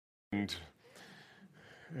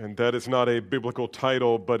And that is not a biblical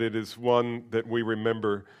title, but it is one that we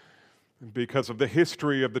remember because of the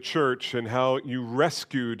history of the church and how you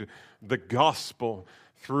rescued the gospel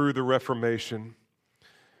through the Reformation.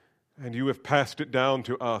 And you have passed it down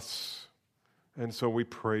to us. And so we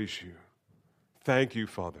praise you. Thank you,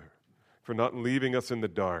 Father, for not leaving us in the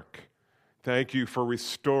dark. Thank you for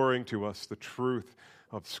restoring to us the truth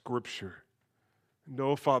of Scripture.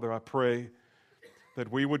 No, Father, I pray that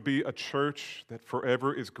we would be a church that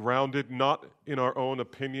forever is grounded not in our own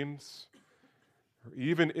opinions or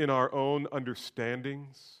even in our own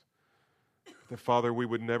understandings. That, Father, we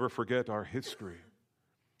would never forget our history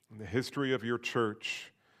and the history of your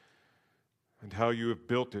church and how you have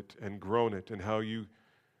built it and grown it and how you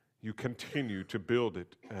continue to build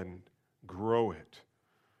it and grow it.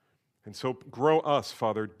 And so grow us,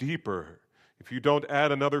 Father, deeper. If you don't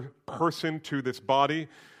add another person to this body,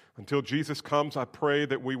 until Jesus comes, I pray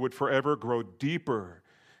that we would forever grow deeper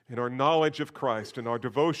in our knowledge of Christ and our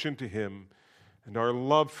devotion to Him and our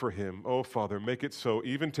love for Him. Oh, Father, make it so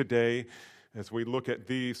even today as we look at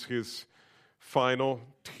His final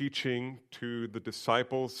teaching to the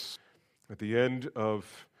disciples at the end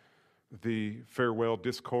of the farewell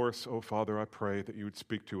discourse. Oh, Father, I pray that you would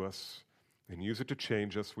speak to us and use it to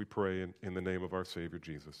change us, we pray, in the name of our Savior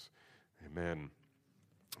Jesus. Amen.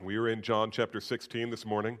 We are in John chapter 16 this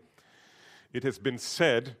morning. It has been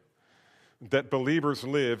said that believers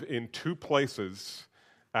live in two places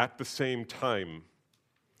at the same time.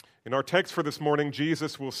 In our text for this morning,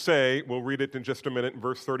 Jesus will say, we'll read it in just a minute, in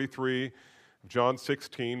verse 33 of John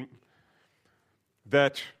 16,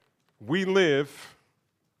 that we live,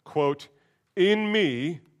 quote, in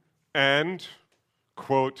me and,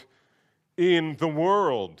 quote, in the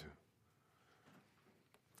world.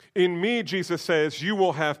 In me, Jesus says, you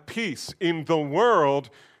will have peace. In the world,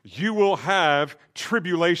 you will have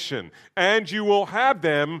tribulation, and you will have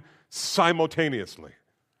them simultaneously.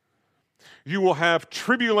 You will have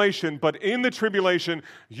tribulation, but in the tribulation,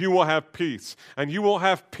 you will have peace. And you will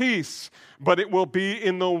have peace, but it will be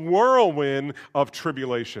in the whirlwind of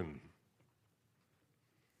tribulation.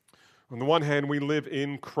 On the one hand, we live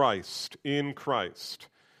in Christ, in Christ.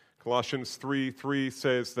 Colossians 3:3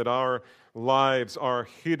 says that our lives are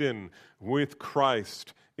hidden with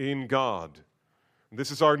Christ in God. This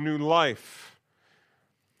is our new life.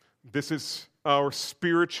 This is our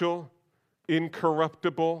spiritual,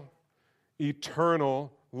 incorruptible,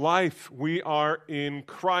 eternal life. We are in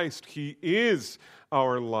Christ. He is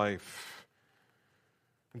our life.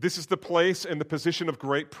 This is the place and the position of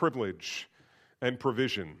great privilege and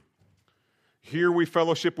provision. Here we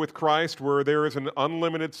fellowship with Christ where there is an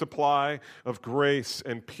unlimited supply of grace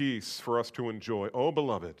and peace for us to enjoy. Oh,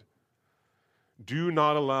 beloved, do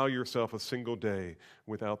not allow yourself a single day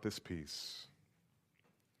without this peace.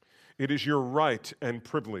 It is your right and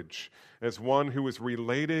privilege as one who is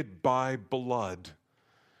related by blood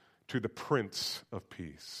to the Prince of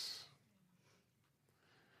Peace.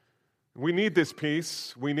 We need this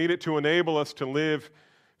peace. We need it to enable us to live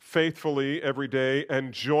faithfully every day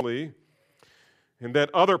and joyfully in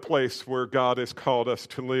that other place where God has called us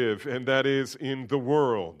to live, and that is in the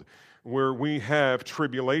world, where we have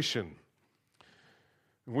tribulation.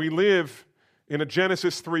 We live in a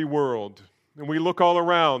Genesis 3 world, and we look all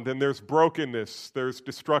around, and there's brokenness, there's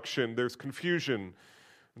destruction, there's confusion,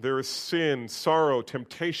 there is sin, sorrow,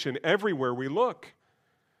 temptation everywhere we look,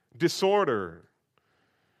 disorder.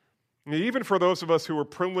 And even for those of us who are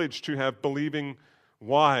privileged to have believing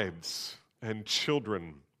wives and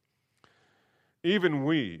children, even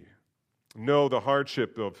we know the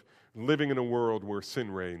hardship of living in a world where sin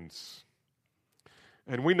reigns.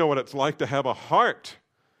 And we know what it's like to have a heart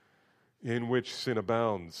in which sin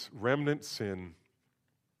abounds, remnant sin.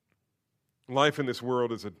 Life in this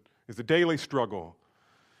world is a daily struggle,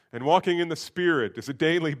 and walking in the Spirit is a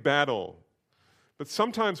daily battle. But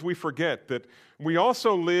sometimes we forget that we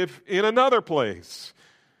also live in another place.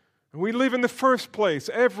 We live in the first place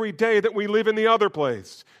every day that we live in the other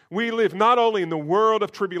place. We live not only in the world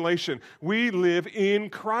of tribulation, we live in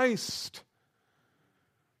Christ.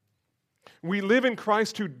 We live in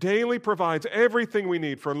Christ who daily provides everything we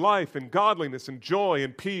need for life and godliness and joy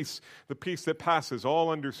and peace, the peace that passes all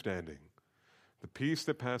understanding. The peace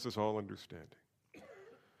that passes all understanding.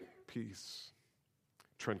 Peace,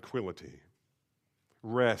 tranquility,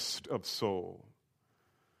 rest of soul.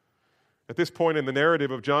 At this point in the narrative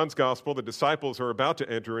of John's gospel, the disciples are about to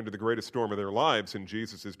enter into the greatest storm of their lives, and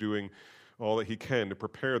Jesus is doing all that he can to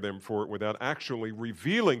prepare them for it without actually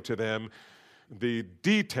revealing to them the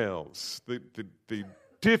details, the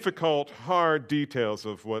difficult, hard details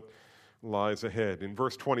of what lies ahead. In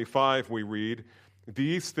verse 25, we read,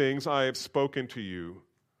 These things I have spoken to you.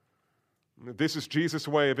 This is Jesus'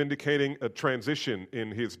 way of indicating a transition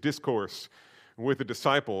in his discourse with the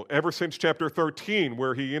disciple ever since chapter 13,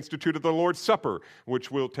 where he instituted the Lord's Supper, which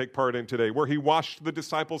we'll take part in today, where he washed the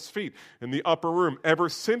disciples' feet in the upper room. Ever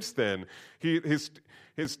since then, his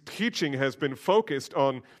teaching has been focused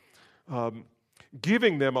on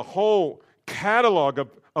giving them a whole catalog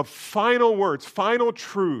of final words, final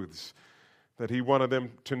truths that he wanted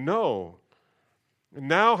them to know. And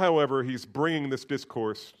now, however, he's bringing this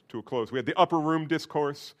discourse to a close. We had the upper room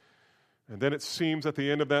discourse, and then it seems at the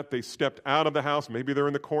end of that they stepped out of the house. Maybe they're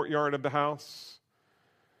in the courtyard of the house.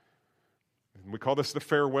 And we call this the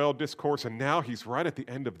farewell discourse, and now he's right at the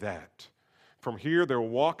end of that. From here, they'll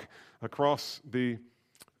walk across the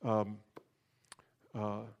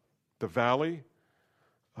valley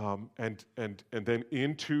and then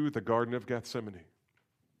into the Garden of Gethsemane.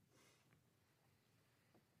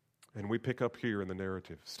 And we pick up here in the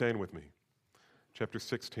narrative. Stand with me. Chapter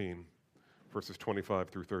 16, verses 25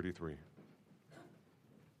 through 33.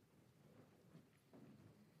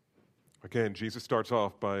 Again, Jesus starts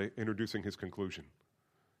off by introducing his conclusion.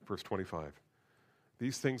 Verse 25.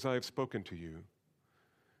 These things I have spoken to you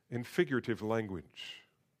in figurative language.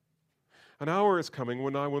 An hour is coming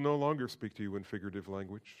when I will no longer speak to you in figurative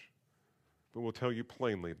language, but will tell you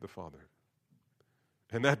plainly of the Father.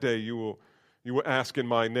 And that day you will ask in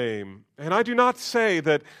my name. And I do not say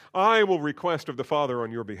that I will request of the Father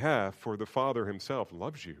on your behalf, for the Father himself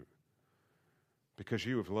loves you, because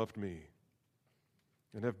you have loved me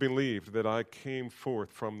and have believed that I came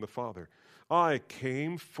forth from the Father. I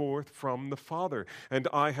came forth from the Father, and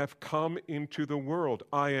I have come into the world.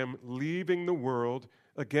 I am leaving the world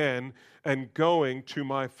again and going to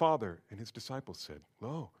my Father. And his disciples said,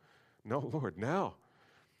 No, Lord, now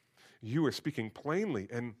you are speaking plainly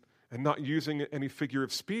and not using any figure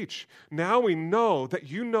of speech. Now we know that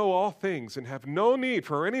you know all things and have no need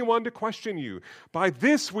for anyone to question you. By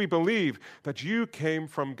this we believe that you came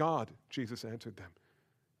from God. Jesus answered them,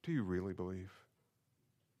 Do you really believe?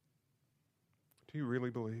 Do you really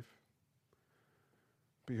believe?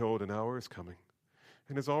 Behold, an hour is coming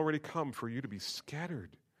and has already come for you to be scattered,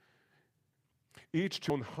 each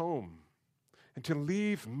to his own home, and to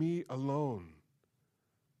leave me alone.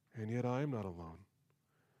 And yet I am not alone,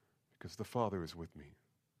 because the Father is with me.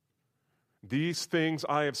 These things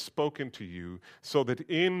I have spoken to you, so that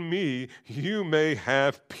in me you may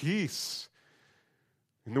have peace.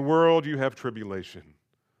 In the world you have tribulation,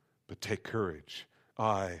 but take courage.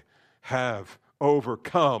 I have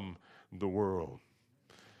overcome the world.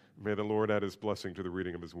 May the Lord add his blessing to the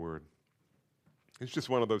reading of his word. It's just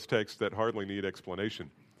one of those texts that hardly need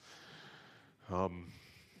explanation. But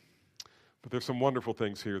there's some wonderful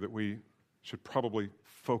things here that we should probably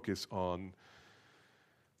focus on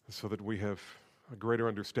so that we have a greater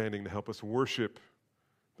understanding to help us worship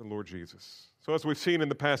the Lord Jesus. So as we've seen in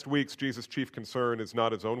the past weeks, Jesus' chief concern is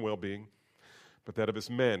not his own well-being, but that of his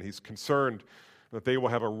men. He's concerned that they will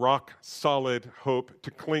have a rock-solid hope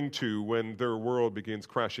to cling to when their world begins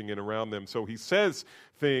crashing in around them. So he says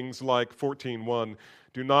things like 14:1,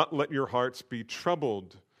 do not let your hearts be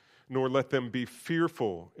troubled, nor let them be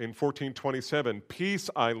fearful. In 14:27, peace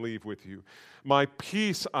I leave with you. My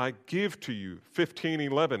peace I give to you.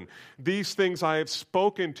 15:11, these things I have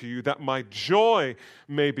spoken to you, that my joy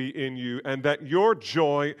may be in you, and that your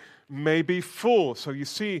joy may be full. So you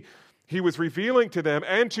see, he was revealing to them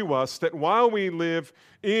and to us that while we live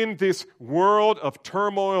in this world of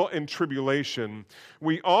turmoil and tribulation,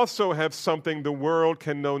 we also have something the world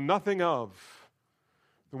can know nothing of.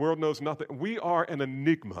 The world knows nothing. We are an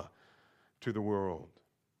enigma to the world.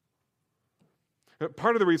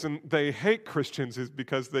 Part of the reason they hate Christians is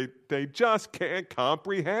because they just can't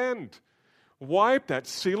comprehend. Wipe that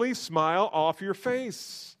silly smile off your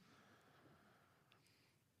face.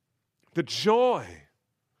 The joy.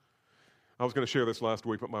 I was going to share this last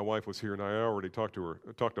week, but my wife was here, and I already talked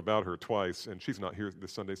about her twice, and she's not here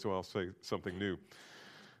this Sunday, so I'll say something new.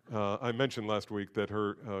 I mentioned last week that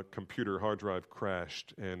her computer hard drive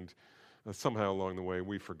crashed, and somehow along the way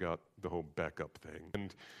we forgot the whole backup thing,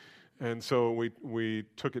 and so we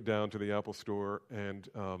took it down to the Apple store, and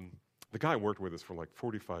the guy worked with us for like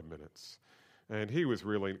 45 minutes, and he was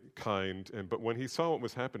really kind, but when he saw what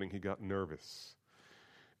was happening, he got nervous.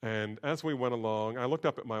 And as we went along, I looked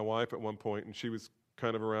up at my wife at one point, and she was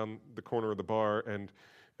kind of around the corner of the bar,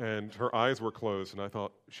 and her eyes were closed, and I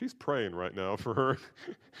thought, she's praying right now for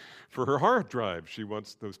her hard drive. She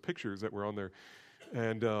wants those pictures that were on there.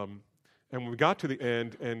 And when we got to the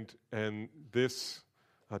end, and this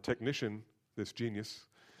technician, this genius,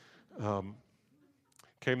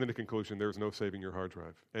 came to the conclusion there's no saving your hard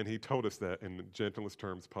drive. And he told us that in the gentlest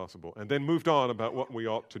terms possible, and then moved on about what we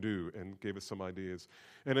ought to do and gave us some ideas.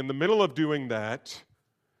 And in the middle of doing that,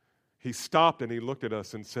 he stopped and he looked at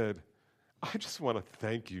us and said, I just want to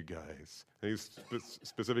thank you guys. And he's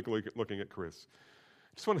specifically looking at Chris.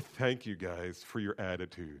 I just want to thank you guys for your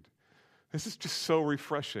attitude. This is just so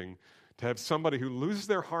refreshing to have somebody who loses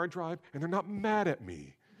their hard drive and they're not mad at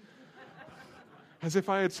me. As if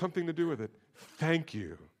I had something to do with it. Thank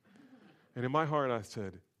you. And in my heart I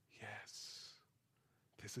said, yes,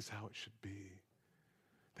 this is how it should be.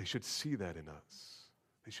 They should see that in us.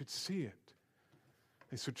 They should see it.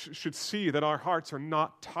 They should see that our hearts are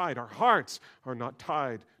not tied. Our hearts are not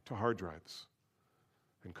tied to hard drives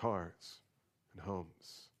and cars and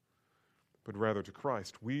homes, but rather to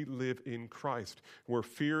Christ. We live in Christ, where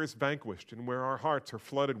fear is vanquished and where our hearts are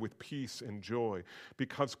flooded with peace and joy.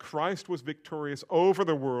 Because Christ was victorious over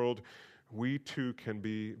the world, we too can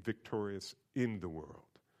be victorious in the world.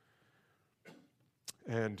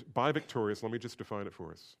 And by victorious, let me just define it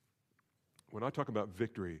for us. When I talk about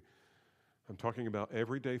victory, I'm talking about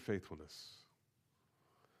everyday faithfulness.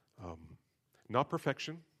 Not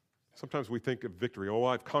perfection. Sometimes we think of victory, oh,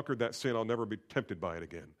 I've conquered that sin, I'll never be tempted by it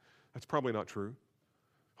again. That's probably not true.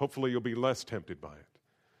 Hopefully you'll be less tempted by it.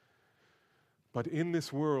 But in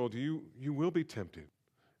this world, you will be tempted.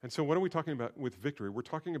 And so what are we talking about with victory? We're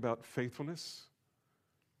talking about faithfulness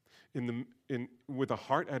with a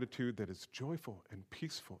heart attitude that is joyful and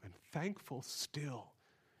peaceful and thankful still,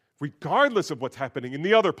 regardless of what's happening in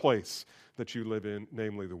the other place that you live in,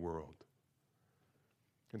 namely the world.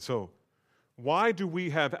 And so, why do we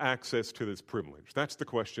have access to this privilege? That's the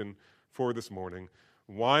question for this morning.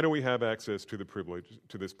 Why do we have access to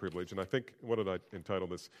this privilege? And I think, what did I entitle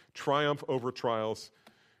this? Triumph over trials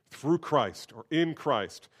through Christ or in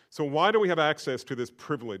Christ. So why do we have access to this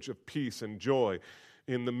privilege of peace and joy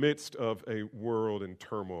in the midst of a world in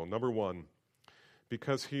turmoil? Number one,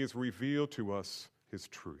 because he has revealed to us his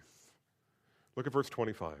truth. Look at verse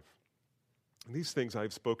 25. These things I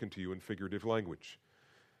have spoken to you in figurative language.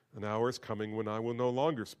 An hour is coming when I will no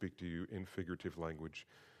longer speak to you in figurative language,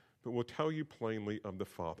 but will tell you plainly of the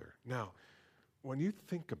Father. Now, when you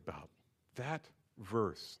think about that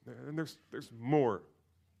verse, and there's more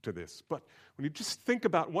to this, but when you just think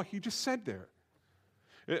about what he just said there,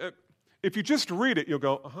 if you just read it, you'll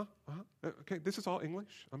go, okay, this is all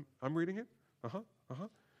English. I'm reading it. But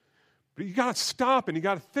you got to stop and you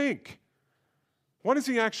got to think. What is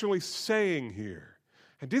he actually saying here?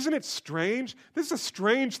 And isn't it strange? This is a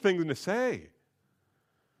strange thing to say.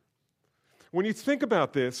 When you think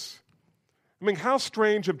about this, I mean, how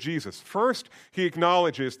strange of Jesus. First, he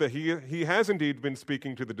acknowledges that he has indeed been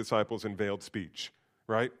speaking to the disciples in veiled speech,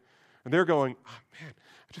 right? And they're going, oh, man,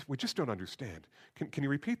 we just don't understand. Can you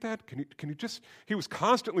repeat that? Can you just, he was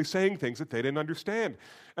constantly saying things that they didn't understand.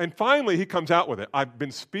 And finally, he comes out with it. I've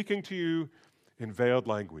been speaking to you in veiled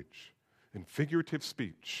language, in figurative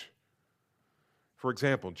speech. For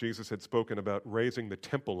example, Jesus had spoken about raising the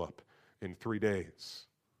temple up in 3 days.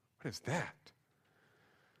 What is that?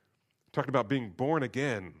 Talked about being born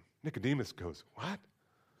again. Nicodemus goes, what?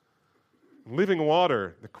 Living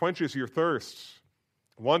water that quenches your thirst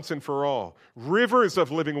once and for all. Rivers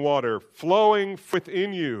of living water flowing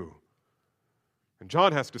within you. And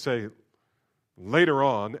John has to say later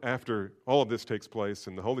on, after all of this takes place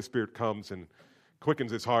and the Holy Spirit comes and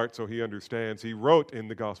quickens his heart so he understands. He wrote in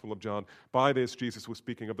the Gospel of John, by this Jesus was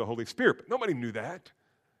speaking of the Holy Spirit, but nobody knew that.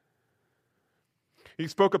 He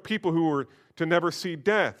spoke of people who were to never see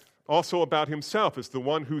death, also about himself as the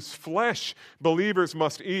one whose flesh believers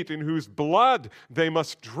must eat and whose blood they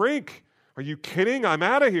must drink. Are you kidding? I'm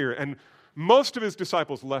out of here. And most of his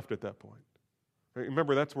disciples left at that point.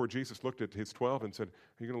 Remember, that's where Jesus looked at his 12 and said,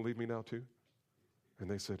 are you going to leave me now too? And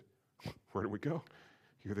they said, where do we go?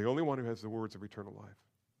 You're the only one who has the words of eternal life.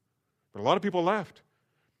 But a lot of people left.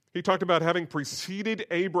 He talked about having preceded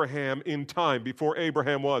Abraham in time. Before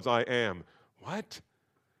Abraham was, I am. What?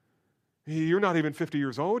 You're not even 50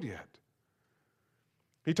 years old yet.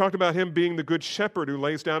 He talked about him being the good shepherd who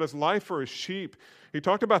lays down his life for his sheep. He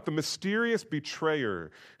talked about the mysterious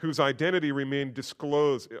betrayer whose identity remained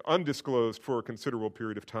undisclosed for a considerable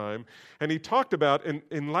period of time. And he talked about,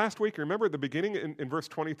 in last week, remember at the beginning in verse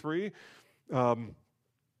 23,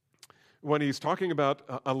 when he's talking about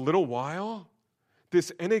a little while,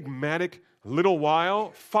 this enigmatic little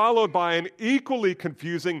while, followed by an equally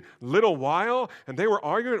confusing little while, and they were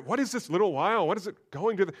arguing, what is this little while? What is it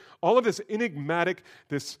going to? All of this enigmatic,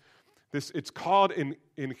 this it's called in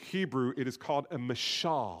Hebrew, it is called a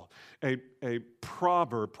mashal, a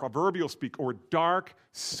proverb, proverbial speak, or dark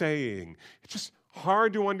saying. It's just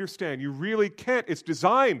hard to understand. You really can't. It's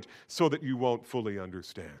designed so that you won't fully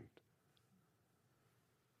understand.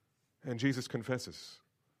 And Jesus confesses,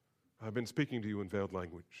 I've been speaking to you in veiled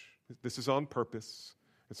language. This is on purpose.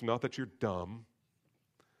 It's not that you're dumb.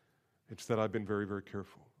 It's that I've been very, very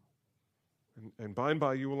careful. And by and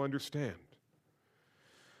by you will understand.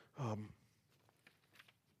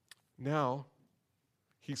 Now,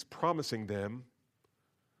 he's promising them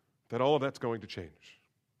that all of that's going to change,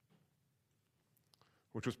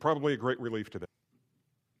 which was probably a great relief to them.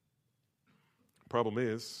 Problem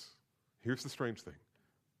is, here's the strange thing.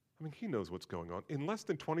 I mean, he knows what's going on. In less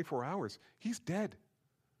than 24 hours, he's dead.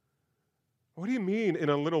 What do you mean in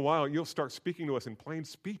a little while you'll start speaking to us in plain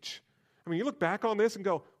speech? I mean, you look back on this and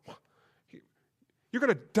go, you're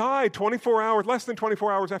going to die 24 hours, less than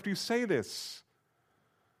 24 hours after you say this.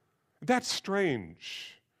 That's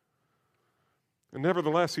strange. And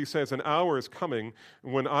nevertheless, he says, an hour is coming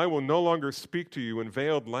when I will no longer speak to you in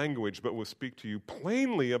veiled language, but will speak to you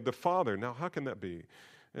plainly of the Father. Now, how can that be?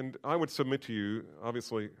 And I would submit to you,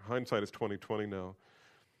 obviously, hindsight is 20/20 now.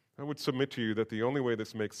 I would submit to you that the only way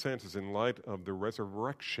this makes sense is in light of the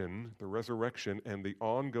resurrection and the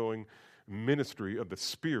ongoing ministry of the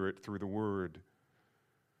Spirit through the Word.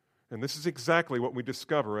 And this is exactly what we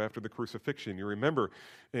discover after the crucifixion. You remember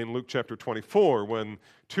in Luke chapter 24 when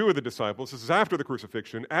two of the disciples, this is after the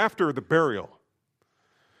crucifixion, after the burial,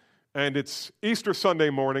 and it's Easter Sunday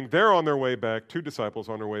morning, they're on their way back, two disciples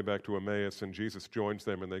on their way back to Emmaus, and Jesus joins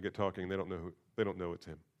them and they get talking. They don't know it's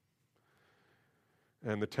him.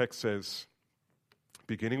 And the text says,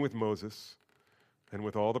 beginning with Moses and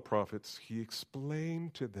with all the prophets, he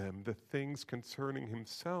explained to them the things concerning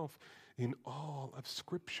himself in all of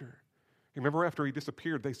Scripture. You remember after he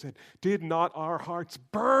disappeared, they said, did not our hearts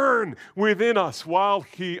burn within us while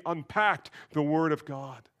he unpacked the Word of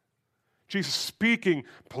God? Jesus speaking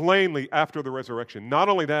plainly after the resurrection. Not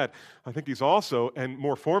only that, I think he's also, and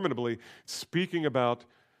more formidably, speaking about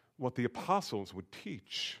what the apostles would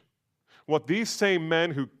teach. What these same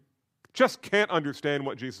men who just can't understand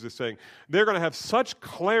what Jesus is saying, they're going to have such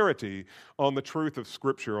clarity on the truth of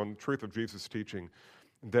Scripture, on the truth of Jesus' teaching,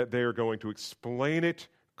 that they are going to explain it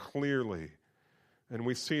clearly. And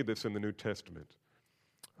we see this in the New Testament.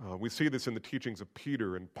 We see this in the teachings of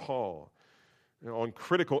Peter and Paul, on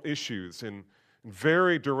critical issues in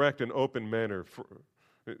very direct and open manner.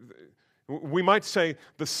 We might say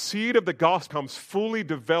the seed of the gospel comes fully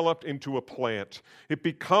developed into a plant. It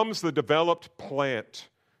becomes the developed plant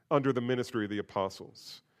under the ministry of the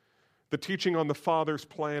apostles. The teaching on the Father's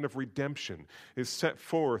plan of redemption is set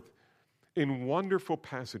forth in wonderful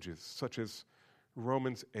passages such as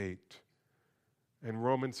Romans 8 and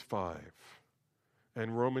Romans 5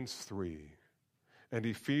 and Romans 3 and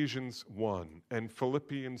Ephesians 1 and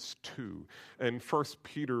Philippians 2 and 1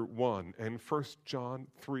 Peter 1 and 1 John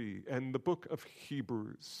 3 and the book of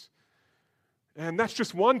Hebrews. And that's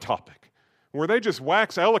just one topic where they just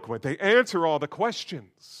wax eloquent. They answer all the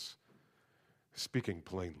questions, speaking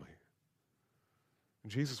plainly.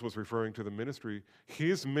 Jesus was referring to the ministry,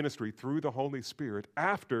 his ministry through the Holy Spirit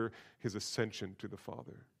after his ascension to the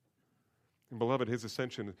Father. And beloved, his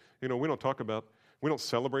ascension, we don't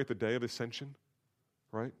celebrate the day of ascension,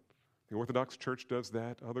 right? The Orthodox Church does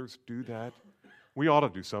that. Others do that. We ought to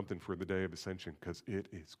do something for the day of ascension because it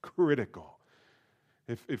is critical.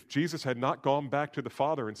 If Jesus had not gone back to the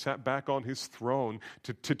Father and sat back on his throne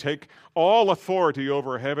to take all authority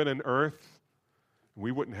over heaven and earth,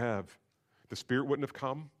 we wouldn't have. The Spirit wouldn't have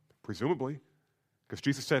come, presumably, because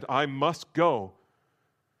Jesus said, I must go,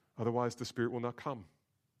 otherwise the Spirit will not come.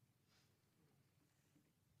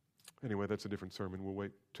 Anyway, that's a different sermon. We'll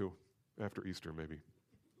wait till after Easter, maybe.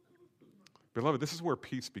 Beloved, this is where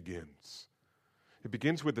peace begins. It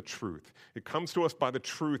begins with the truth. It comes to us by the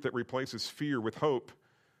truth that replaces fear with hope,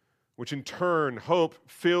 which in turn, hope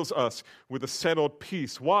fills us with a settled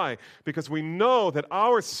peace. Why? Because we know that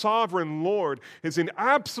our sovereign Lord is in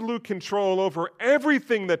absolute control over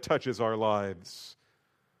everything that touches our lives.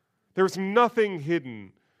 There's nothing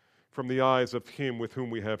hidden from the eyes of him with whom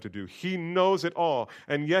we have to do. He knows it all,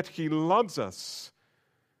 and yet he loves us,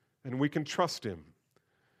 and we can trust him.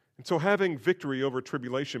 And so having victory over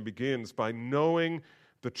tribulation begins by knowing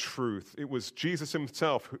the truth. It was Jesus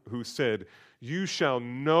himself who said, you shall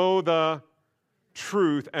know the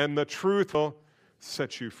truth, and the truth will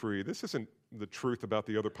set you free. This isn't the truth about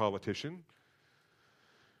the other politician.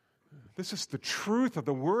 This is the truth of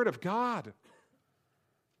the Word of God.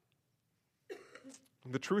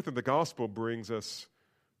 The truth of the gospel brings us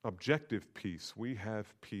objective peace. We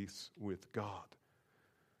have peace with God.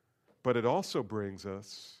 But it also brings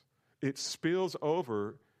us, it spills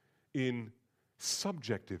over in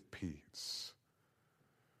subjective peace.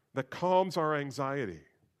 that calms our anxiety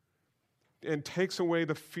and takes away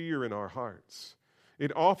the fear in our hearts.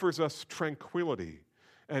 It offers us tranquility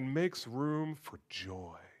and makes room for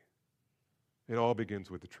joy. It all begins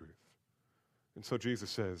with the truth. And so Jesus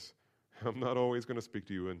says, I'm not always going to speak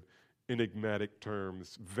to you in enigmatic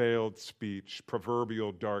terms, veiled speech,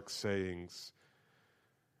 proverbial dark sayings.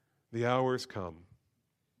 The hours come,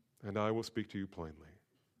 and I will speak to you plainly.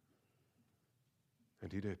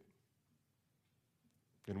 And he did.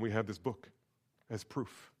 And we have this book as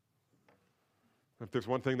proof. If there's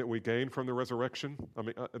one thing that we gained from the Reformation,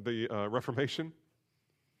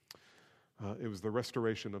 it was the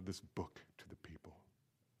restoration of this book to the people.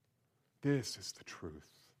 This is the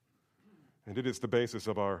truth. And it is the basis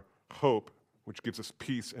of our hope, which gives us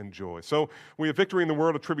peace and joy. So we have victory in the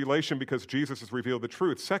world of tribulation because Jesus has revealed the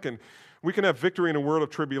truth. Second, we can have victory in a world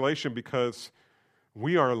of tribulation because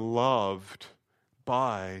we are loved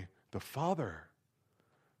by the Father.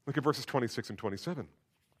 Look at verses 26 and 27.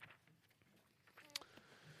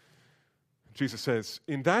 Jesus says,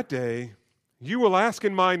 in that day you will ask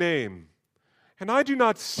in my name, and I do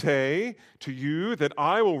not say to you that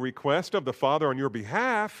I will request of the Father on your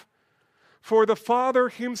behalf, for the Father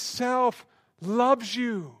himself loves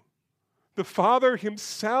you. The Father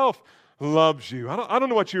himself loves you. I don't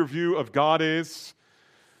know what your view of God is.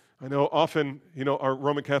 I know often, our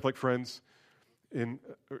Roman Catholic friends,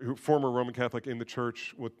 former Roman Catholic in the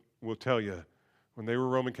church will tell you, when they were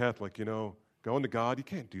Roman Catholic, going to God, you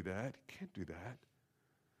can't do that. You can't do that.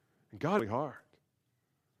 And God is really hard.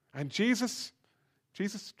 And Jesus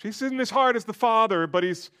isn't as hard as the Father, but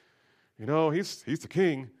he's the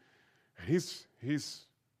King. And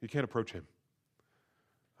you can't approach him.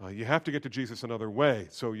 You have to get to Jesus another way.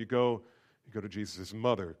 So you go to Jesus'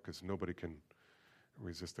 mother, because nobody can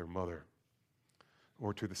resist their mother.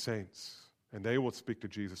 Or to the saints. And they will speak to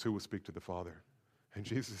Jesus, who will speak to the Father. And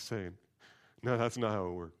Jesus is saying, no, that's not how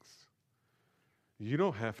it works. You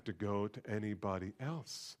don't have to go to anybody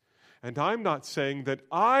else. And I'm not saying that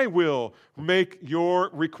I will make your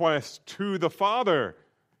request to the Father,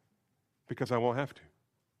 because I won't have to.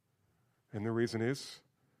 And the reason is,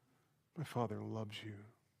 my Father loves you.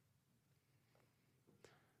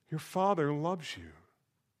 Your Father loves you.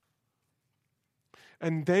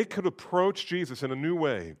 And they could approach Jesus in a new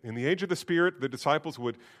way. In the age of the Spirit, the disciples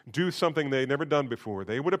would do something they'd never done before.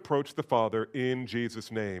 They would approach the Father in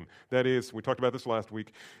Jesus' name. That is, we talked about this last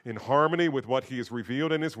week, in harmony with what he has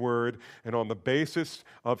revealed in his word and on the basis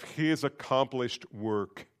of his accomplished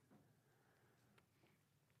work.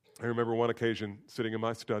 I remember one occasion sitting in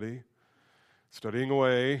my study, studying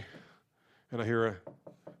away, and I hear a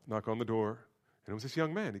knock on the door. And it was this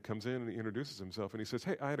young man. He comes in and he introduces himself and he says,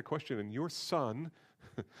 hey, I had a question, and your son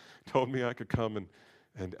told me I could come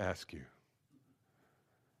and ask you.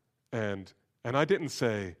 And I didn't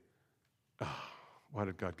say, why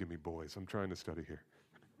did God give me boys? I'm trying to study here.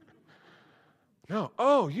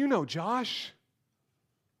 No. You know Josh.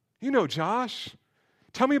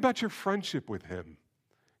 Tell me about your friendship with him.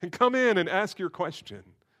 And come in and ask your question.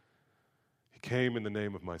 He came in the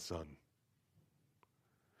name of my son.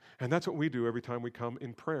 And that's what we do every time we come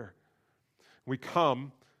in prayer. We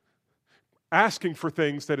come asking for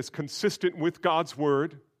things that is consistent with God's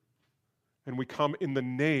word, and we come in the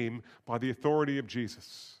name by the authority of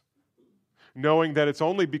Jesus, knowing that it's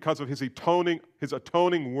only because of his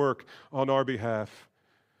atoning work on our behalf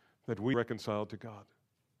that we are reconciled to God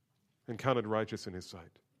and counted righteous in his sight.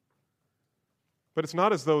 But it's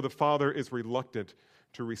not as though the Father is reluctant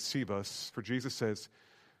to receive us, for Jesus says,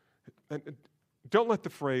 don't let the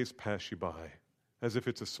phrase pass you by as if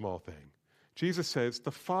it's a small thing. Jesus says,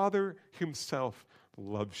 the Father himself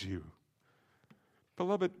loves you.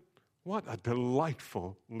 Beloved, what a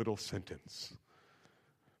delightful little sentence.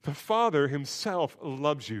 The Father himself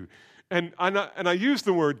loves you. And I use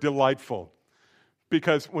the word delightful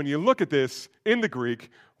because when you look at this in the Greek,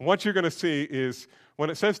 what you're going to see is when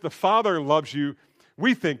it says the Father loves you,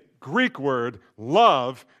 we think Greek word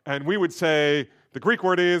love, and we would say the Greek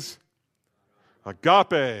word is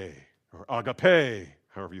agape, or agape,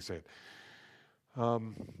 however you say it.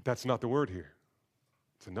 That's not the word here.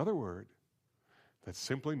 It's another word that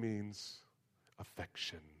simply means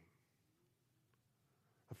affection.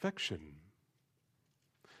 Affection.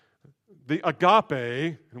 The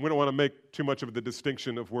agape, and we don't want to make too much of the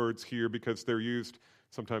distinction of words here because they're used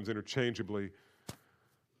sometimes interchangeably.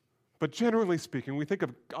 But generally speaking, we think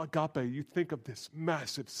of agape, you think of this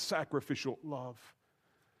massive sacrificial love.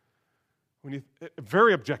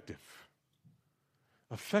 Very objective.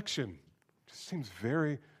 Affection just seems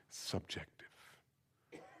very subjective.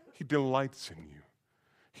 He delights in you.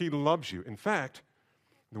 He loves you. In fact,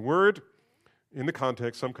 the word In the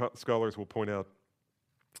context, some scholars will point out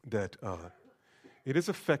that it is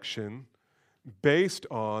affection based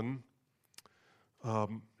on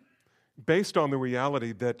the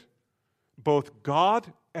reality that both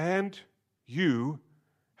God and you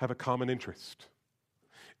have a common interest.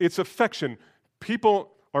 It's affection.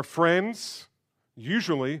 People are friends,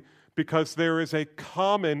 usually, because there is a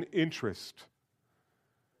common interest.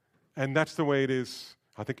 And that's the way it is,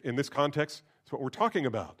 I think, in this context. That's what we're talking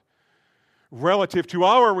about. Relative to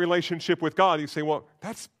our relationship with God, you say, well,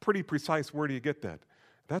 that's pretty precise. Where do you get that?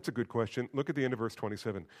 That's a good question. Look at the end of verse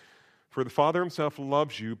 27. For the Father himself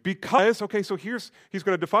loves you because, okay, so he's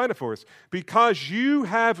going to define it for us. Because you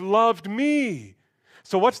have loved me.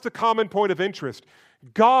 So what's the common point of interest?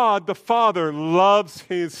 God the Father loves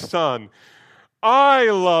his Son. I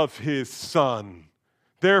love his Son.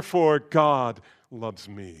 Therefore, God loves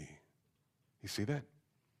me. You see that?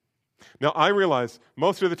 Now, I realize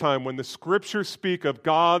most of the time when the Scriptures speak of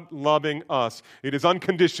God loving us, it is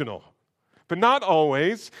unconditional. But not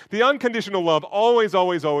always. The unconditional love always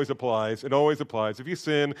applies. It always applies. If you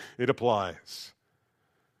sin, it applies.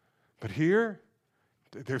 But here,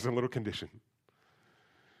 there's a little condition,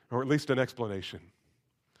 or at least an explanation.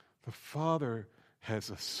 The Father has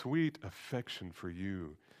a sweet affection for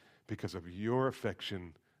you because of your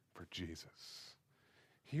affection for Jesus.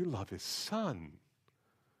 You love his Son.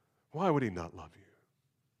 Why would he not love you?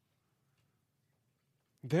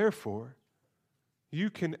 Therefore, you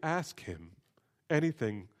can ask him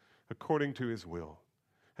anything according to his will.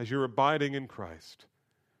 As you're abiding in Christ,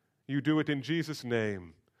 you do it in Jesus'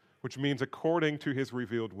 name, which means according to his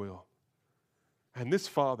revealed will. And this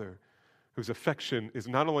Father, whose affection is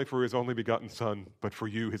not only for his only begotten Son, but for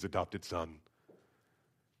you, his adopted Son,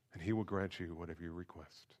 and he will grant you whatever you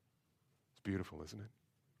request. It's beautiful, isn't it?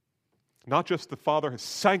 Not just the Father has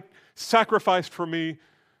sacrificed for me,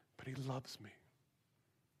 but he loves me.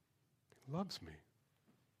 He loves me.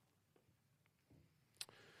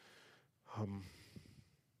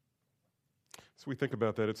 So we think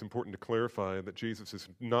about that, it's important to clarify that Jesus is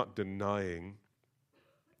not denying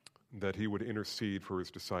that he would intercede for his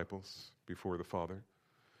disciples before the Father.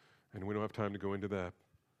 And we don't have time to go into that.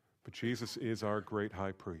 But Jesus is our great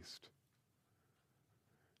high priest.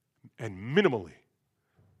 And minimally,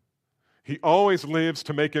 he always lives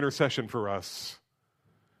to make intercession for us.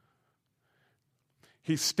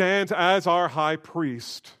 He stands as our high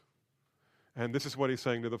priest. And this is what he's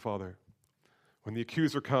saying to the Father. When the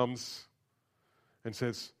accuser comes and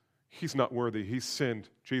says, he's not worthy, he's sinned.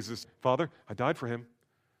 Jesus, Father, I died for him.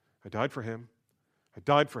 I died for him. I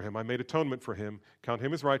died for him. I made atonement for him. Count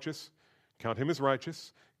him as righteous. Count him as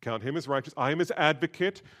righteous. Count him as righteous. I am his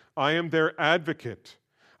advocate. I am their advocate.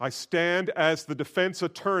 I stand as the defense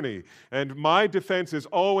attorney, and my defense is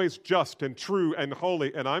always just and true and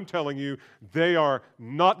holy, and I'm telling you, they are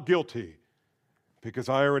not guilty because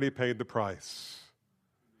I already paid the price.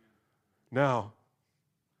 Now,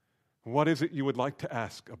 what is it you would like to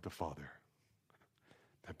ask of the Father?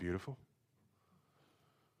 Isn't that beautiful?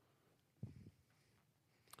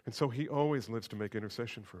 And so he always lives to make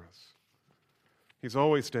intercession for us. He's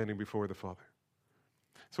always standing before the Father.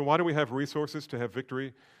 So why do we have resources to have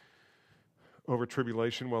victory over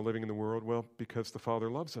tribulation while living in the world? Well, because the Father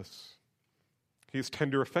loves us. He has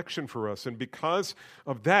tender affection for us. And because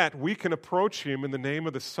of that, we can approach him in the name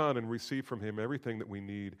of the Son and receive from him everything that we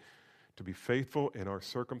need to be faithful in our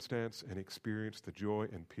circumstance and experience the joy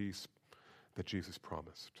and peace that Jesus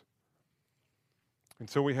promised. And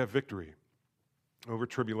so we have victory over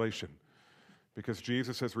tribulation because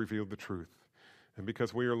Jesus has revealed the truth and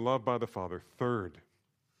because we are loved by the Father. Third,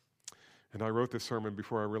 and I wrote this sermon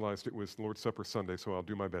before I realized it was Lord's Supper Sunday, so I'll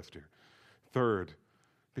do my best here. Third,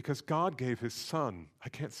 because God gave his Son. I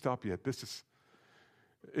can't stop yet. This is,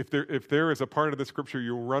 if there is a part of the Scripture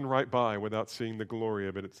you'll run right by without seeing the glory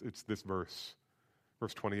of it, it's this verse,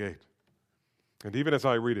 verse 28. And even as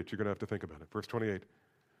I read it, you're going to have to think about it. Verse 28.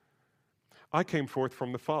 I came forth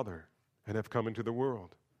from the Father and have come into the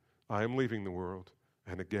world. I am leaving the world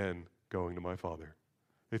and again going to my Father.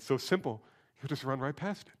 It's so simple, you'll just run right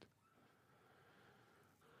past it.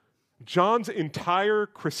 John's entire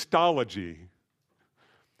Christology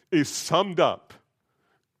is summed up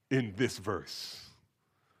in this verse.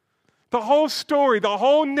 The whole story, the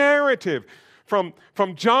whole narrative, from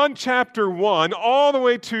John chapter 1 all the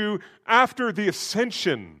way to after the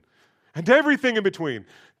ascension and everything in between,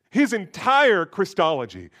 his entire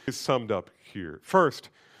Christology is summed up here. First,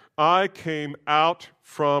 I came out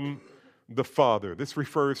from the Father. This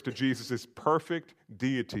refers to Jesus' perfect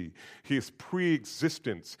deity, his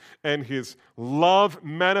pre-existence, and his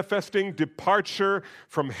love-manifesting departure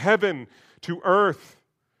from heaven to earth.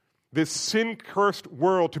 this sin-cursed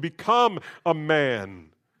world to become a man.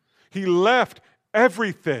 He left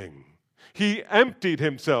everything. He emptied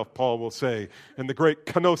himself, Paul will say, in the great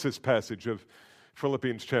kenosis passage of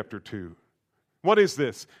Philippians chapter 2. What is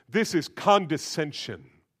this? This is condescension.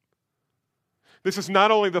 This is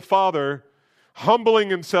not only the Father humbling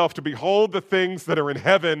himself to behold the things that are in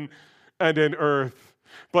heaven and in earth,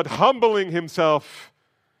 but humbling himself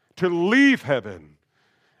to leave heaven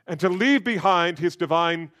and to leave behind his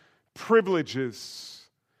divine privileges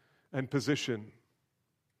and position.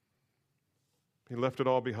 He left it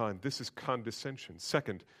all behind. This is condescension.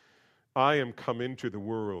 Second, I am come into the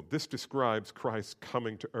world. This describes Christ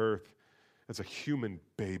coming to earth as a human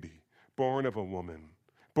baby, born of a woman,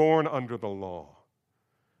 born under the law.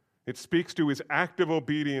 It speaks to his active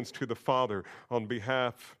obedience to the Father on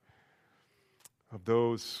behalf of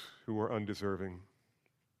those who are undeserving.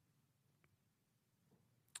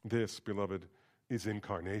 This, beloved, is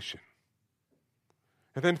incarnation.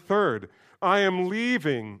 And then third, I am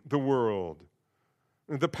leaving the world.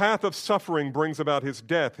 The path of suffering brings about his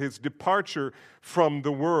death, his departure from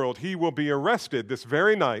the world. He will be arrested this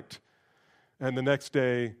very night, and the next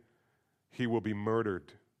day he will be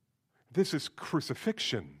murdered. This is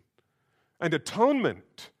crucifixion and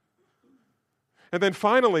atonement. And then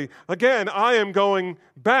finally, again, I am going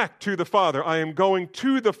back to the Father. I am going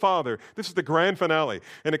to the Father. This is the grand finale.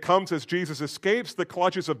 And it comes as Jesus escapes the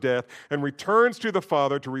clutches of death and returns to the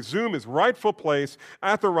Father to resume his rightful place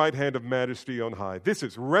at the right hand of majesty on high. This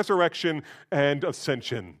is resurrection and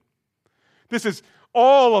ascension. This is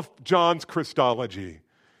all of John's Christology.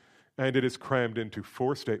 And it is crammed into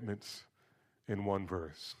 4 statements in one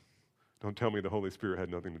verse. Don't tell me the Holy Spirit had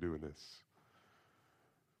nothing to do with this.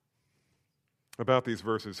 About these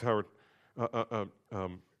verses,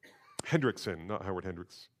 Hendrickson, not Howard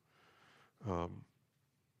Hendricks,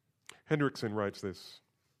 Hendrickson writes this: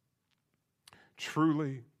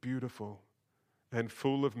 truly beautiful and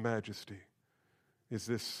full of majesty is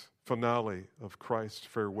this finale of Christ's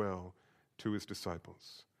farewell to his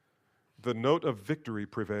disciples. The note of victory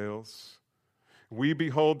prevails. We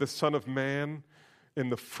behold the Son of Man in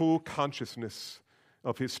the full consciousness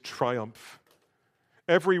of his triumph.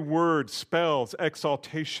 Every word spells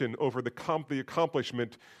exaltation over the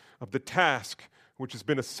accomplishment of the task which has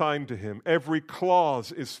been assigned to him. Every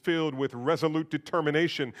clause is filled with resolute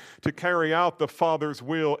determination to carry out the Father's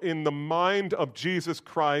will. In the mind of Jesus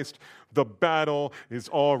Christ, the battle is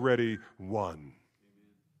already won.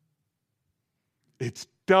 It's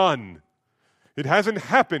done. It hasn't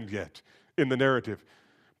happened yet in the narrative,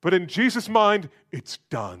 but in Jesus' mind, it's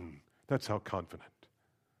done. That's how confident.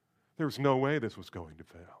 There was no way this was going to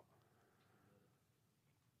fail.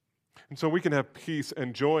 And so we can have peace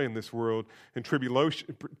and joy in this world in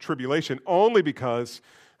tribulation only because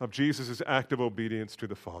of Jesus' active obedience to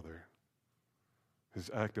the Father. His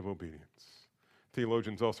active obedience.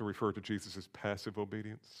 Theologians also refer to Jesus as passive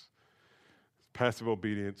obedience. Passive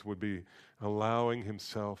obedience would be allowing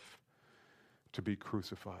himself to be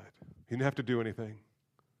crucified. He didn't have to do anything.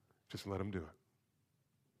 Just let him do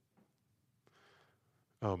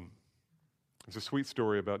it. There's a sweet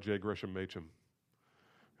story about J. Gresham Machen,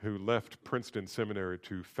 who left Princeton Seminary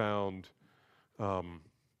to found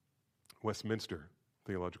Westminster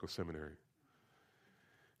Theological Seminary.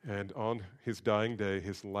 And on his dying day,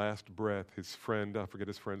 his last breath, his friend, I forget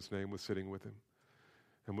his friend's name, was sitting with him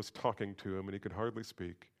and was talking to him, and he could hardly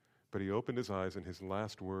speak, but he opened his eyes, and his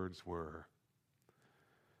last words were,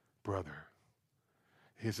 "Brother,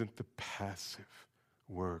 isn't the passive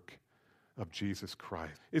work of Jesus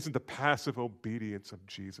Christ, isn't the passive obedience of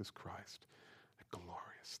Jesus Christ a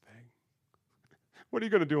glorious thing? What are you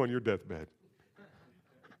going to do on your deathbed?"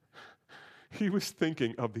 He was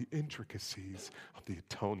thinking of the intricacies of the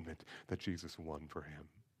atonement that Jesus won for him.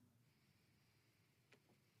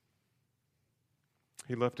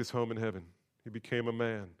 He left his home in heaven. He became a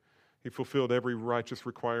man. He fulfilled every righteous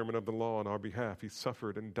requirement of the law on our behalf. He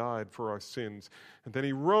suffered and died for our sins. And then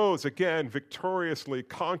he rose again victoriously,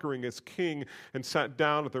 conquering as king, and sat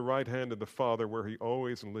down at the right hand of the Father, where he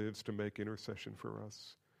always lives to make intercession for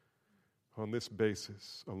us. On this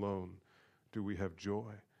basis alone do we have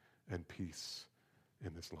joy and peace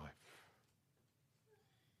in this life.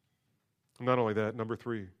 Not only that, number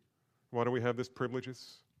 3, why do we have these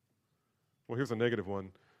privileges? Well, here's a negative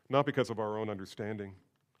one. Not because of our own understanding.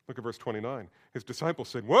 Look at verse 29. His disciples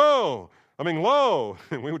said, lo.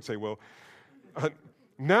 And we would say, well,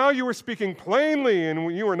 Now you are speaking plainly,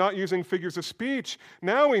 and you are not using figures of speech.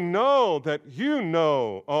 Now we know that you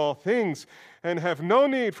know all things and have no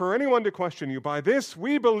need for anyone to question you. By this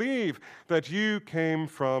we believe that you came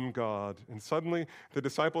from God." And suddenly the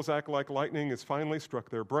disciples act like lightning has finally struck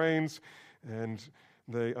their brains, and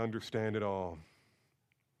they understand it all.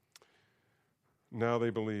 Now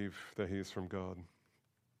they believe that he is from God.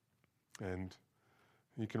 And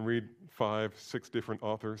you can read 5, 6 different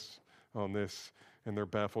authors on this, and they're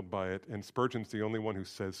baffled by it. And Spurgeon's the only one who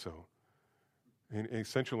says so. And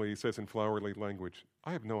essentially, he says in flowery language,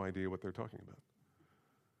 I have no idea what they're talking about.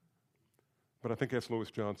 But I think S.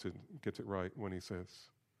 Lewis Johnson gets it right when he says,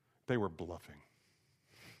 they were bluffing.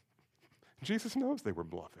 Jesus knows they were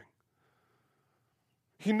bluffing.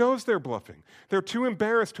 He knows they're bluffing. They're too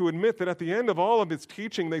embarrassed to admit that at the end of all of his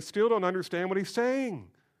teaching, they still don't understand what he's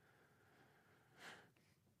saying.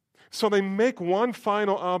 So they make one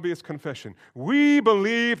final obvious confession. We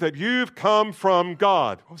believe that you've come from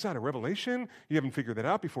God. What was that, a revelation? You haven't figured that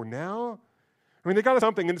out before now? I mean, they got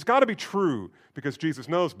something, and it's got to be true because Jesus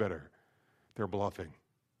knows better. They're bluffing.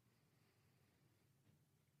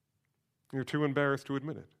 You're too embarrassed to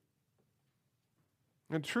admit it.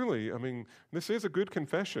 And truly, I mean, this is a good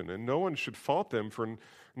confession, and no one should fault them for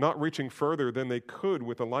not reaching further than they could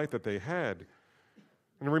with the light that they had.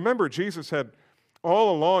 And remember, Jesus had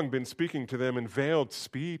all along been speaking to them in veiled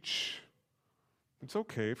speech. It's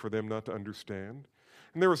okay for them not to understand.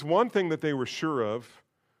 And there was one thing that they were sure of.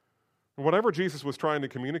 Whatever Jesus was trying to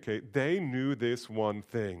communicate, they knew this one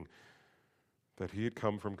thing, that he had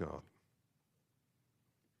come from God.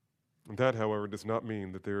 And that, however, does not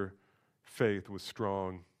mean that their faith was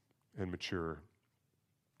strong and mature.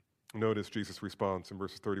 Notice Jesus' response in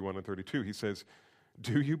verses 31 and 32. He says,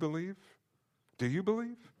 "Do you believe? Do you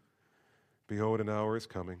believe? Behold, an hour is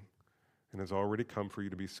coming and has already come for you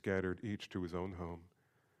to be scattered, each to his own home,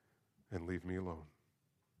 and leave me alone."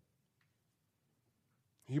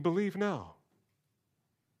 You believe now.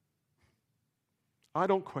 I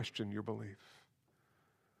don't question your belief,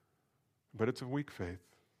 but it's a weak faith.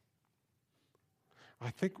 I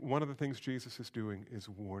think one of the things Jesus is doing is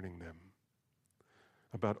warning them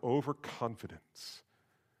about overconfidence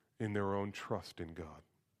in their own trust in God.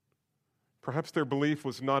 Perhaps their belief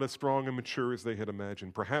was not as strong and mature as they had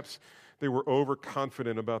imagined. Perhaps they were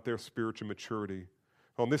overconfident about their spiritual maturity.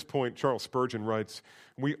 On this point, Charles Spurgeon writes,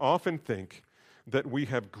 "We often think that we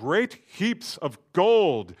have great heaps of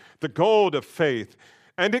gold, the gold of faith,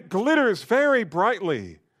 and it glitters very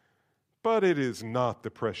brightly, but it is not the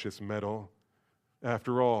precious metal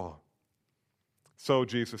after all." So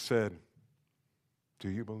Jesus said, "Do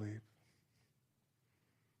you believe?"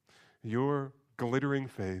 Your glittering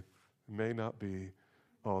faith may not be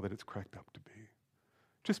all that it's cracked up to be.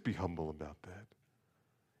 Just be humble about that.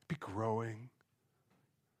 Be growing.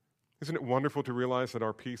 Isn't it wonderful to realize that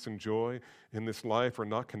our peace and joy in this life are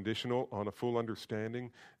not conditional on a full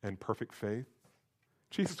understanding and perfect faith?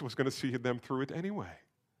 Jesus was going to see them through it anyway.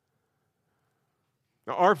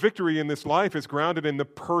 Now, our victory in this life is grounded in the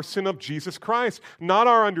person of Jesus Christ, not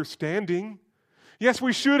our understanding. Yes,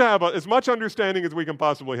 we should have as much understanding as we can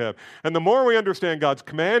possibly have. And the more we understand God's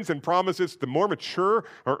commands and promises, the more mature,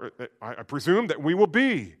 or I presume, that we will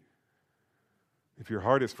be. If your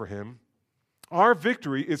heart is for him. Our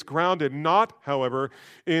victory is grounded not, however,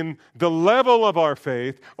 in the level of our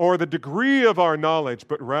faith or the degree of our knowledge,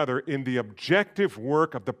 but rather in the objective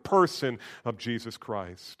work of the person of Jesus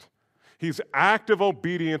Christ. His active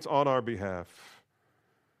obedience on our behalf.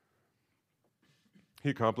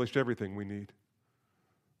 He accomplished everything we need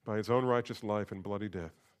by his own righteous life and bloody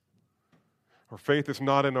death. Our faith is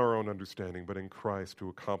not in our own understanding, but in Christ who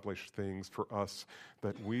accomplished things for us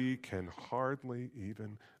that we can hardly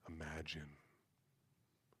even imagine.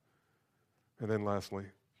 And then lastly,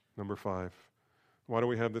 number 5, why do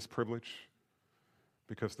we have this privilege?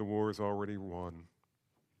 Because the war is already won.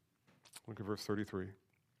 Look at verse 33.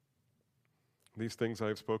 "These things I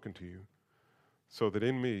have spoken to you, so that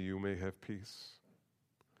in me you may have peace.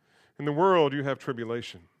 In the world you have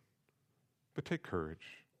tribulation, but take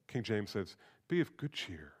courage." King James says, "Be of good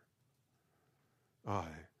cheer.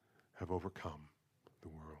 I have overcome the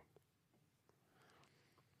world."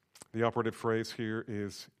 The operative phrase here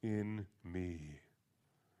is "in me."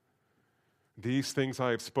 "These things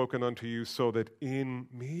I have spoken unto you, so that in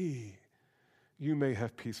me you may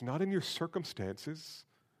have peace." Not in your circumstances.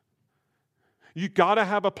 You got to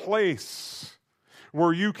have a place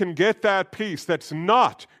where you can get that peace that's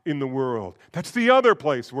not in the world. That's the other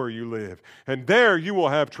place where you live. And there you will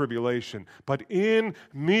have tribulation. But in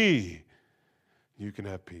me, you can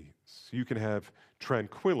have peace. You can have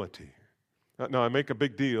tranquility. Now, I make a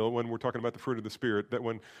big deal when we're talking about the fruit of the Spirit that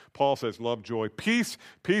when Paul says love, joy, peace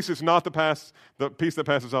is not the peace that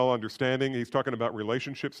passes all understanding. He's talking about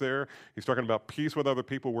relationships there. He's talking about peace with other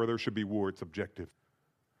people where there should be war. It's objective.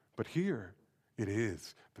 But here, it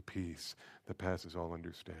is the peace that passes all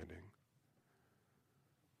understanding.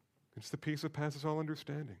 It's the peace that passes all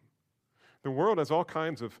understanding. The world has all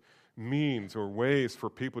kinds of means or ways for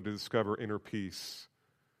people to discover inner peace.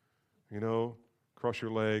 Cross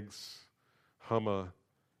your legs, hum a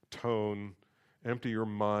tone, empty your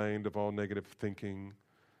mind of all negative thinking,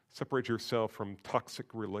 separate yourself from toxic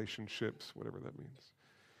relationships, whatever that means.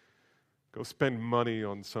 Go spend money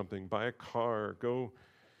on something, buy a car, go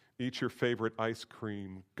eat your favorite ice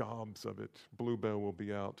cream, gobs of it. Bluebell will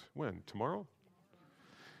be out. When? Tomorrow?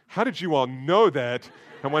 How did you all know that?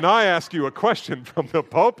 And when I ask you a question from the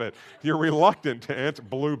pulpit, you're reluctant to answer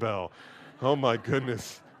Bluebell. Oh my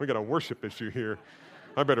goodness. We got a worship issue here.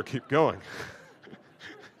 I better keep going.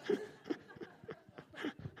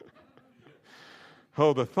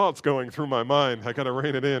 Oh, the thoughts going through my mind. I got to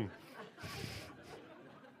rein it in.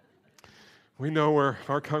 We know where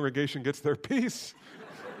our congregation gets their peace.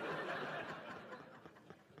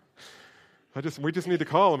 We just need to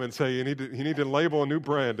call them and say, you need to label a new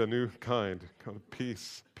brand, a new kind, called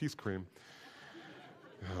peace cream.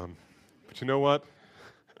 But you know what?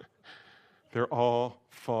 They're all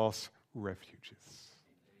false refuges.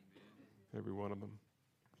 Every one of them.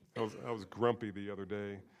 I was grumpy the other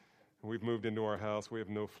day. We've moved into our house. We have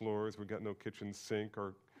no floors. We've got no kitchen sink.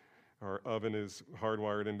 Our oven is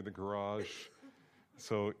hardwired into the garage,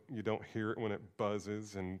 so you don't hear it when it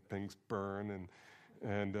buzzes and things burn.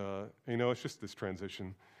 And it's just this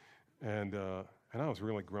transition. And I was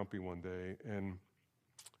really grumpy one day. And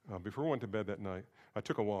before I went to bed that night, I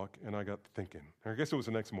took a walk and I got thinking. I guess it was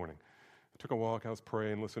the next morning. I took a walk. I was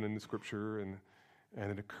praying, listening to Scripture, and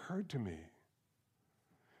it occurred to me.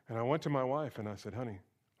 And I went to my wife and I said, honey,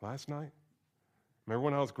 last night, remember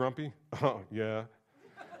when I was grumpy? Oh, yeah.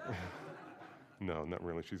 No, not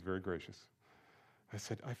really. She's very gracious. I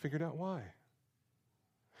said, I figured out why.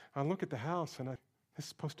 I look at the house and this is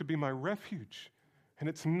supposed to be my refuge, and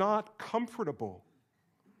it's not comfortable.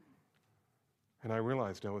 And I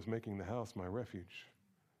realized I was making the house my refuge,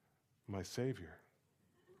 my Savior.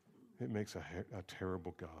 It makes a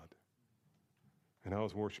terrible God. And I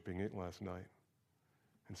was worshiping it last night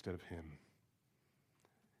instead of Him.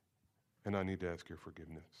 And I need to ask your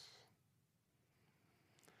forgiveness.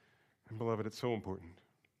 And beloved, it's so important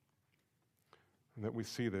that we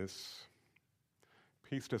see this.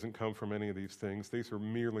 Peace doesn't come from any of these things. These are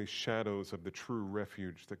merely shadows of the true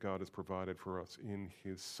refuge that God has provided for us in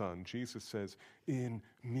His Son. Jesus says, in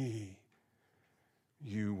me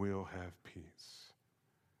you will have peace.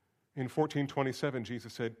 In 14:27,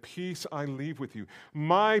 Jesus said, peace I leave with you.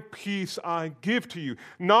 My peace I give to you.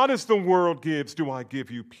 Not as the world gives do I give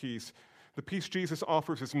you peace. The peace Jesus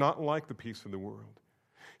offers is not like the peace of the world.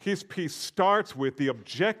 His peace starts with the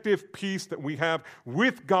objective peace that we have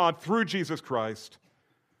with God through Jesus Christ.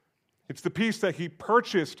 It's the peace that He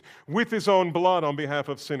purchased with His own blood on behalf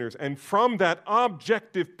of sinners. And from that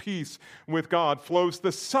objective peace with God flows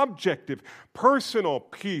the subjective, personal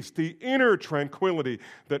peace, the inner tranquility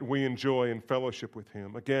that we enjoy in fellowship with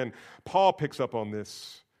Him. Again, Paul picks up on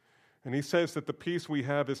this. And he says that the peace we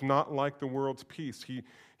have is not like the world's peace.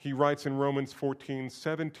 He writes in Romans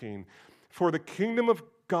 14:17, for the kingdom of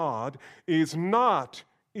God is not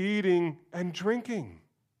eating and drinking,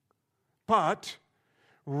 but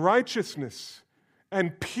righteousness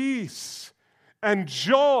and peace and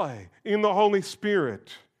joy in the Holy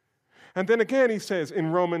Spirit. And then again he says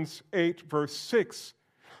in Romans 8, verse 6,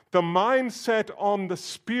 the mindset on the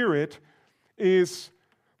Spirit is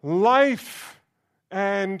life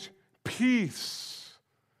and peace.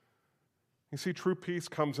 You see, true peace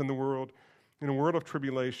comes in a world of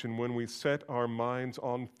tribulation when we set our minds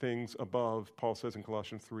on things above. Paul says in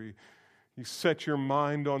Colossians 3, you set your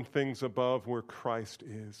mind on things above where Christ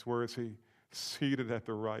is. Where is He? Seated at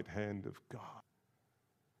the right hand of God.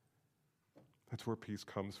 That's where peace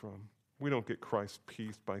comes from. We don't get Christ's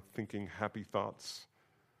peace by thinking happy thoughts,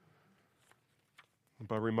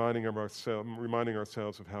 by reminding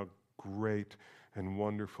ourselves of how great and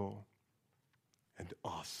wonderful and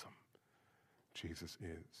awesome Jesus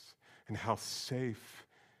is, and how safe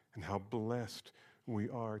and how blessed we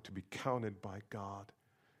are to be counted by God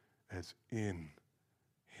as in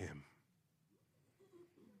Him.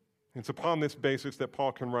 It's upon this basis that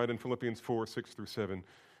Paul can write in Philippians 4, 6 through 7,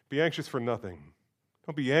 be anxious for nothing.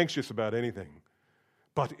 Don't be anxious about anything,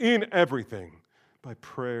 but in everything, by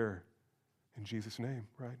prayer in Jesus' name,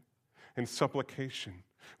 right? And supplication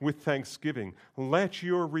With thanksgiving, let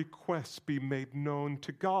your requests be made known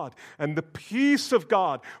to God. And the peace of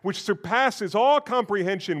God, which surpasses all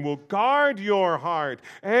comprehension, will guard your heart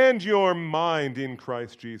and your mind in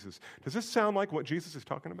Christ Jesus. Does this sound like what Jesus is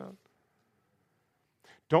talking about?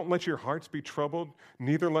 Don't let your hearts be troubled,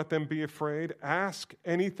 neither let them be afraid. Ask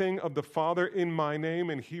anything of the Father in my name,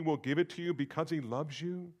 and he will give it to you because he loves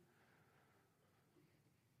you.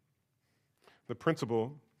 The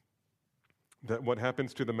principle that what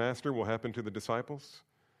happens to the master will happen to the disciples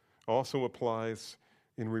also applies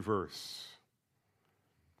in reverse.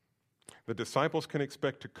 The disciples can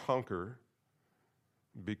expect to conquer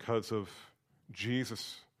because of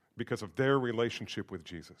Jesus, because of their relationship with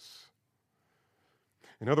Jesus.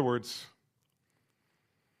 In other words,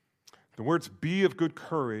 the words "be of good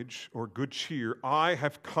courage" or "good cheer," "I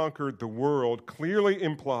have conquered the world," clearly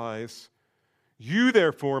implies, you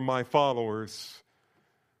therefore, my followers,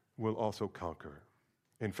 will also conquer.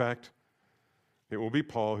 In fact, it will be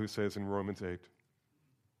Paul who says in Romans 8,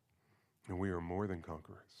 and we are more than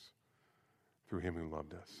conquerors through him who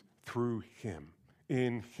loved us. Through him,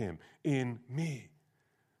 in me,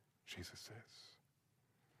 Jesus says.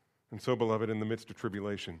 And so, beloved, in the midst of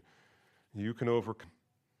tribulation, you can overcome.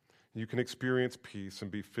 You can experience peace and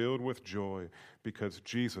be filled with joy because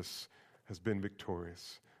Jesus has been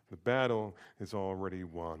victorious. The battle is already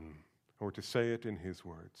won. Or to say it in his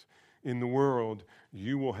words, in the world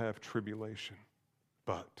you will have tribulation,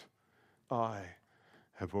 but I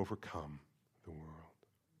have overcome the world.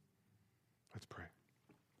 Let's pray.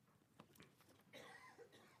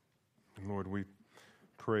 And Lord, we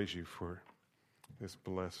praise you for this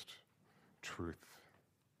blessed truth.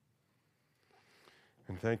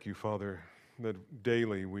 And thank you, Father, that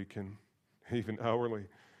daily we can, even hourly,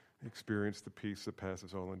 experience the peace that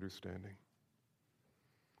passes all understanding.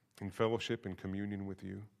 In fellowship and communion with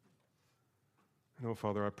you. And oh,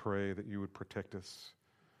 Father, I pray that you would protect us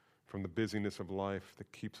from the busyness of life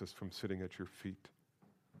that keeps us from sitting at your feet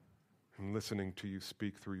and listening to you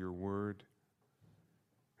speak through your word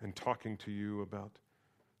and talking to you about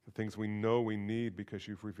the things we know we need because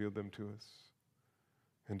you've revealed them to us,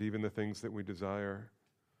 and even the things that we desire,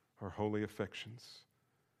 our holy affections,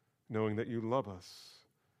 knowing that you love us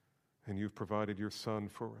and you've provided your Son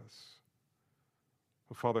for us.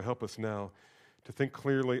 Oh, Father, help us now to think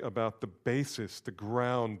clearly about the basis, the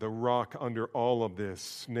ground, the rock under all of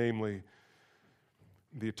this, namely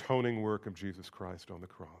the atoning work of Jesus Christ on the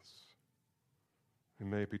cross. And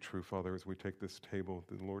may it be true, Father, as we take this table,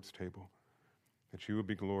 the Lord's table, that you will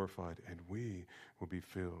be glorified and we will be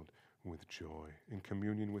filled with joy. In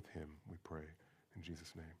communion with him, we pray. In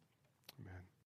Jesus' name, amen.